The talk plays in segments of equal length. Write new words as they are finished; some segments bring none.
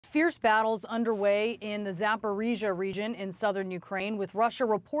Fierce battles underway in the Zaporizhia region in southern Ukraine, with Russia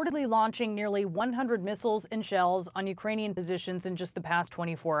reportedly launching nearly 100 missiles and shells on Ukrainian positions in just the past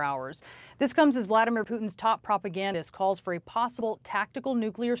 24 hours. This comes as Vladimir Putin's top propagandist calls for a possible tactical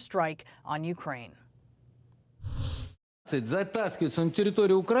nuclear strike on Ukraine. As soon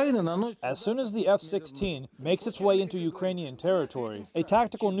as the F-16 makes its way into Ukrainian territory, a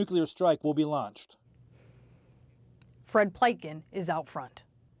tactical nuclear strike will be launched. Fred Pleitgen is out front.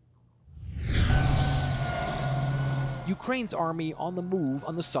 Ukraine's army on the move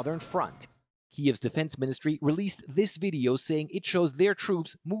on the southern front. Kiev's defense ministry released this video saying it shows their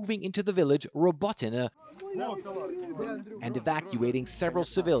troops moving into the village Robotyne and evacuating several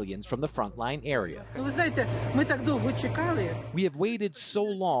civilians from the frontline area. We have waited so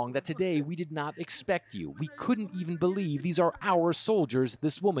long that today we did not expect you. We couldn't even believe these are our soldiers,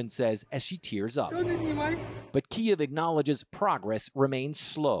 this woman says as she tears up. But Kiev acknowledges progress remains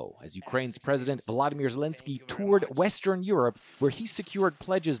slow as Ukraine's President Volodymyr Zelensky toured Western Europe, where he secured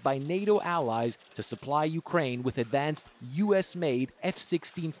pledges by NATO allies to supply Ukraine with advanced U.S.-made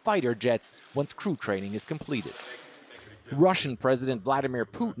F-16 fighter jets once crew training is completed. Russian President Vladimir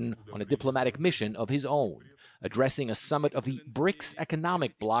Putin on a diplomatic mission of his own, addressing a summit of the BRICS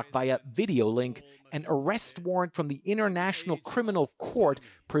economic bloc via video link, an arrest warrant from the International Criminal Court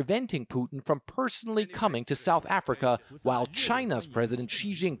preventing Putin from personally coming to South Africa, while China's President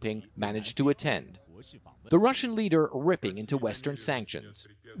Xi Jinping managed to attend. The Russian leader ripping into Western sanctions.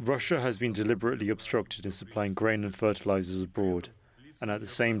 Russia has been deliberately obstructed in supplying grain and fertilizers abroad, and at the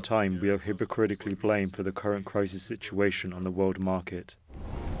same time we are hypocritically blamed for the current crisis situation on the world market.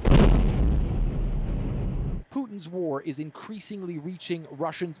 Putin's war is increasingly reaching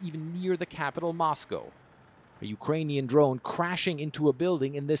Russians even near the capital, Moscow. A Ukrainian drone crashing into a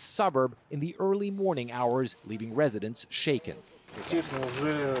building in this suburb in the early morning hours, leaving residents shaken.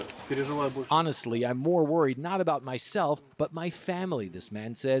 Honestly, I'm more worried not about myself, but my family, this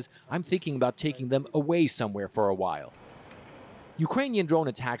man says. I'm thinking about taking them away somewhere for a while. Ukrainian drone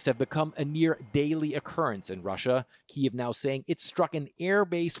attacks have become a near daily occurrence in Russia. Kiev now saying it struck an air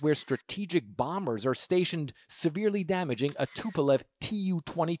base where strategic bombers are stationed, severely damaging a Tupolev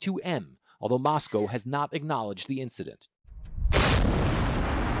Tu-22M, although Moscow has not acknowledged the incident.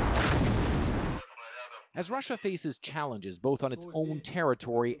 As Russia faces challenges both on its own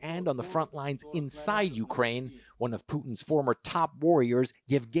territory and on the front lines inside Ukraine, one of Putin's former top warriors,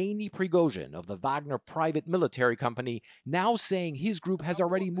 Yevgeny Prigozhin of the Wagner private military company, now saying his group has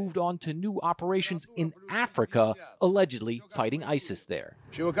already moved on to new operations in Africa, allegedly fighting ISIS there.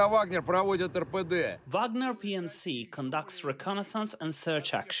 Wagner PMC conducts reconnaissance and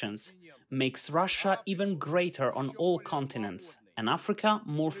search actions, makes Russia even greater on all continents, and Africa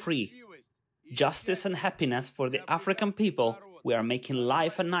more free. Justice and happiness for the African people. We are making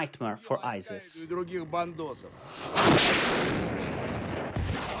life a nightmare for ISIS.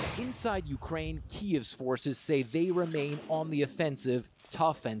 Inside Ukraine, Kiev's forces say they remain on the offensive,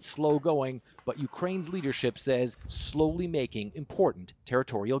 tough and slow going, but Ukraine's leadership says slowly making important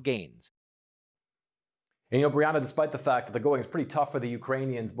territorial gains. And you know, Brianna, despite the fact that the going is pretty tough for the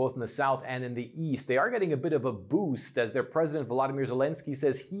Ukrainians, both in the south and in the east, they are getting a bit of a boost as their president, Volodymyr Zelensky,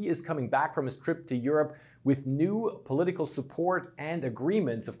 says he is coming back from his trip to Europe with new political support and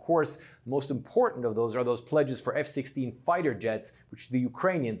agreements. Of course, the most important of those are those pledges for F-16 fighter jets, which the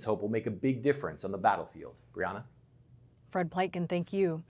Ukrainians hope will make a big difference on the battlefield. Brianna? Fred Pleitgen, thank you.